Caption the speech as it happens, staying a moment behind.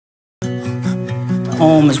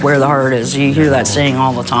home is where the heart is. You hear that saying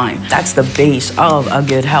all the time. That's the base of a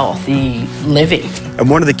good, healthy living. And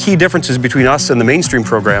one of the key differences between us and the mainstream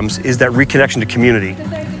programs is that reconnection to community.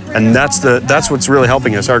 And that's what's really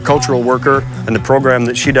helping us. Our cultural worker and the program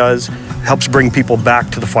that she does helps bring people back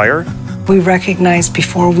to the fire. We recognized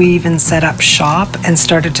before we even set up shop and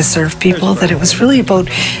started to serve people that it was really about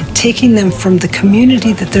taking them from the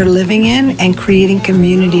community that they're living in and creating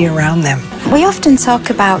community around them. We often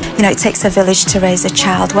talk about, it takes a village to raise a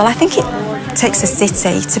child. Well, I think it takes a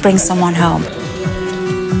city to bring someone home.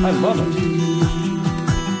 I love it.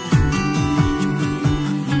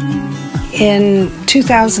 In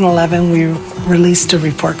 2011, we released a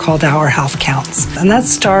report called Our Health Counts. And that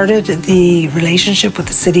started the relationship with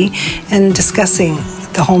the city and discussing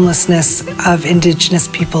the homelessness of Indigenous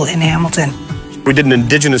people in Hamilton. We did an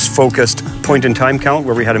Indigenous-focused point-in-time count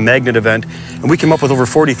where we had a magnet event, and we came up with over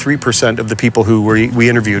 43% of the people who we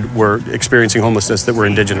interviewed were experiencing homelessness that were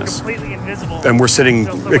Indigenous. And we're sitting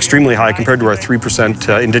extremely high compared to our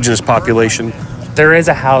 3% Indigenous population. There is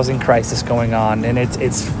a housing crisis going on, and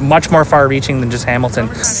it's much more far-reaching than just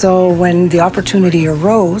Hamilton. So when the opportunity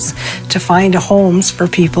arose to find homes for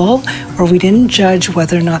people where we didn't judge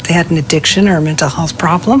whether or not they had an addiction or a mental health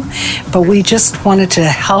problem, but we just wanted to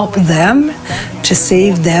help them, to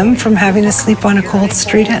save them from having to sleep on a cold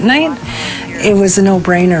street at night, it was a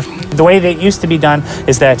no-brainer. The way that it used to be done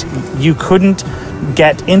is that you couldn't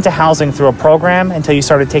get into housing through a program until you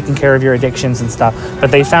started taking care of your addictions and stuff,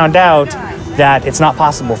 but they found out that it's not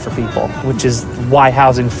possible for people, which is why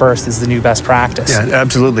housing first is the new best practice. Yeah,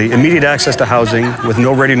 absolutely. Immediate access to housing with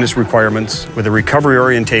no readiness requirements, with a recovery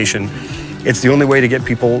orientation. It's the only way to get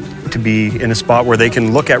people to be in a spot where they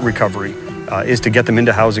can look at recovery, is to get them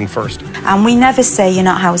into housing first. And we never say you're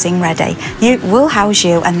not housing ready. We'll house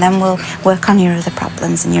you and then we'll work on your other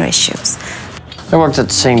problems and your issues. I worked at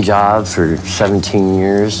the same job for 17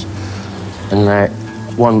 years, and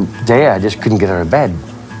one day I just couldn't get out of bed.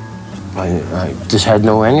 I just had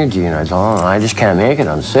no energy, and I thought, I just can't make it,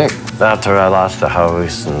 I'm sick. After I lost the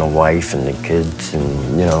house and the wife and the kids,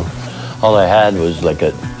 and all I had was like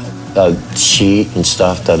a sheet and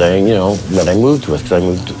stuff that I moved with, because I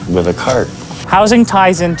moved with a cart. Housing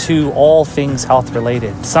ties into all things health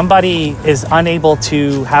related. Somebody is unable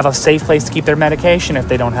to have a safe place to keep their medication if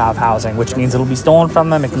they don't have housing, which means it'll be stolen from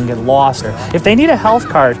them, it can get lost. Or if they need a health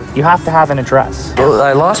card, you have to have an address. Well,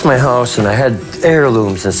 I lost my house and I had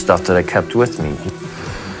heirlooms and stuff that I kept with me.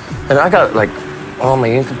 And I got like all my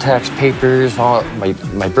income tax papers, all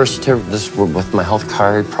my birth certificate with my health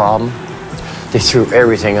card problem. They threw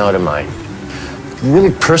everything out of mine.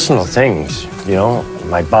 Really personal things,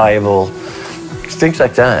 my Bible, things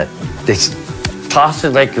like that. They tossed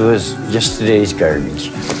it like it was yesterday's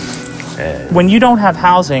garbage. When you don't have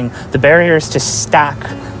housing, the barriers to stack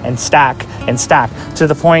and stack and stack to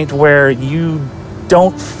the point where you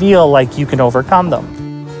don't feel like you can overcome them.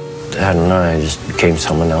 I don't know, I just became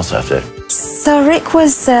someone else after it. So Rick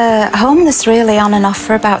was homeless really on and off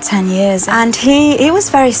for about 10 years, and he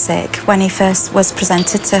was very sick when he first was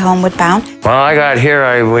presented to Homeward Bound. When I got here,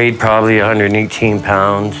 I weighed probably 118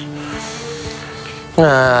 pounds.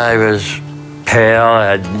 I was pale, I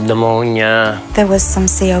had pneumonia. There was some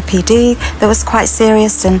COPD that was quite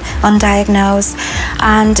serious and undiagnosed.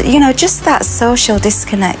 And, just that social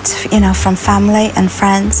disconnect, from family and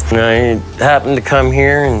friends. And I happened to come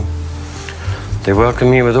here and they welcomed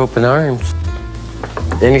me with open arms.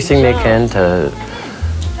 Anything they can to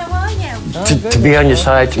be on your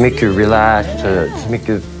side, to make you relax, to make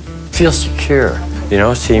you feel secure.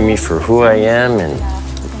 See me for who I am and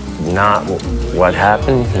not what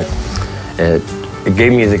happened. It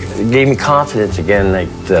gave me confidence again,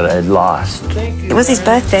 that I'd lost. It was his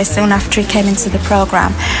birthday soon after he came into the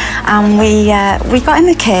program, and we got him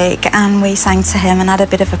a cake and we sang to him and had a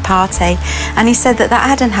bit of a party. And he said that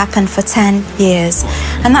hadn't happened for 10 years,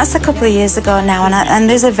 and that's a couple of years ago now. And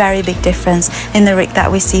there's a very big difference in the Rick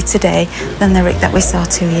that we see today than the Rick that we saw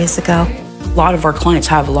 2 years ago. A lot of our clients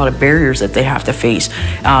have a lot of barriers that they have to face,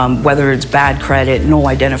 whether it's bad credit, no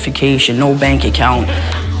identification, no bank account,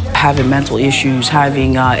 having mental issues,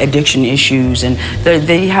 having addiction issues, and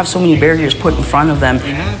they have so many barriers put in front of them.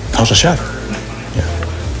 I was a chef.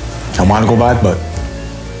 Yeah. I want to go back, but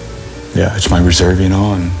yeah, it's my reserve,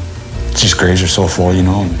 and these graves are so full, and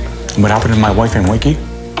what happened to my wife in Wakey?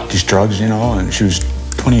 These drugs, and she was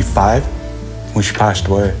 25 when she passed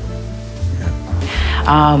away.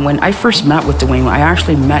 When I first met with Dwayne, I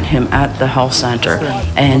actually met him at the health center,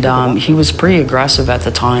 and he was pretty aggressive at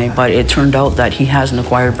the time, but it turned out that he has an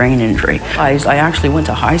acquired brain injury. I actually went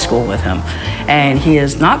to high school with him, and he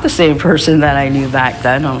is not the same person that I knew back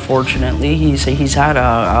then, unfortunately. He's had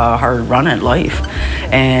a hard run at life,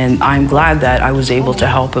 and I'm glad that I was able to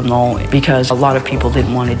help him though, because a lot of people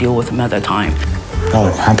didn't want to deal with him at the time.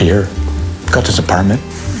 Oh, I'm happy here. Got this apartment.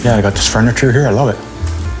 Yeah, I got this furniture here. I love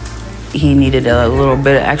it. He needed a little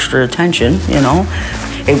bit of extra attention, you know.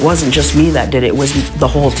 It wasn't just me that did it, it was the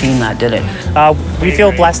whole team that did it. We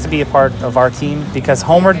feel blessed to be a part of our team because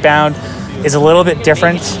Homeward Bound is a little bit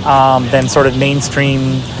different than sort of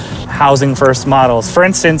mainstream Housing First models. For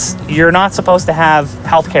instance, you're not supposed to have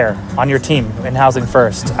healthcare on your team in Housing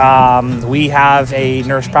First. We have a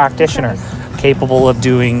nurse practitioner capable of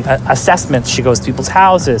doing assessments. She goes to people's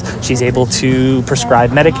houses. She's able to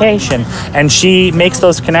prescribe medication, and she makes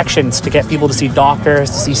those connections to get people to see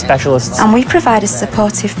doctors, to see specialists. And we provide a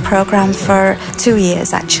supportive program for 2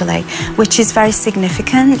 years actually, which is very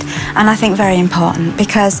significant and I think very important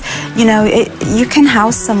because, you know, you can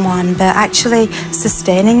house someone, but actually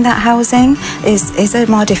sustaining that housing is a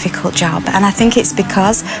more difficult job. And I think it's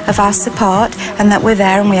because of our support and that we're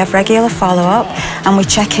there and we have regular follow-up and we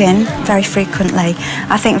check in very frequently.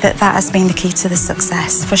 I think that has been the key to the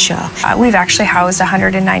success, for sure. We've actually housed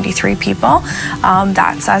 193 people.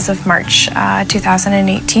 That's as of March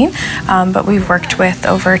 2018. But we've worked with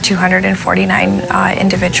over 249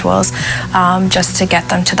 individuals just to get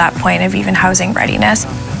them to that point of even housing readiness.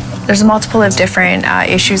 There's multiple of different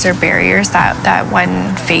issues or barriers that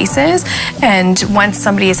one faces, and once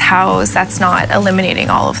somebody is housed, that's not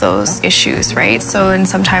eliminating all of those issues, right? So, and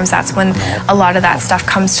sometimes that's when a lot of that stuff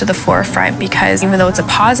comes to the forefront, because even though it's a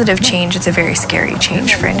positive change, it's a very scary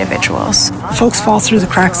change for individuals. Folks fall through the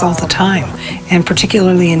cracks all the time, and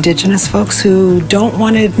particularly Indigenous folks who don't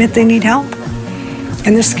want to admit they need help.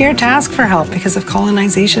 And they're scared to ask for help because of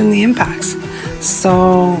colonization and the impacts.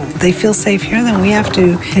 So they feel safe here, then we have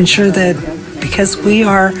to ensure that because we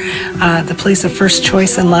are the place of first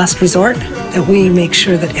choice and last resort, that we make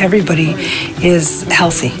sure that everybody is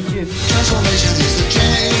healthy. Transformation is the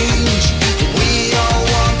change we all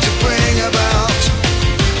want to bring about.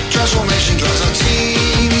 Transformation drives our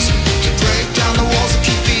teams to break down the walls and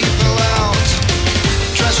keep people out.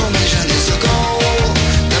 Transformation is the goal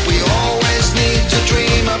that we always need to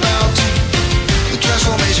dream about. The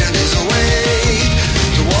transformation is a way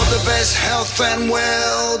toward the best health and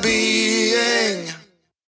well-being.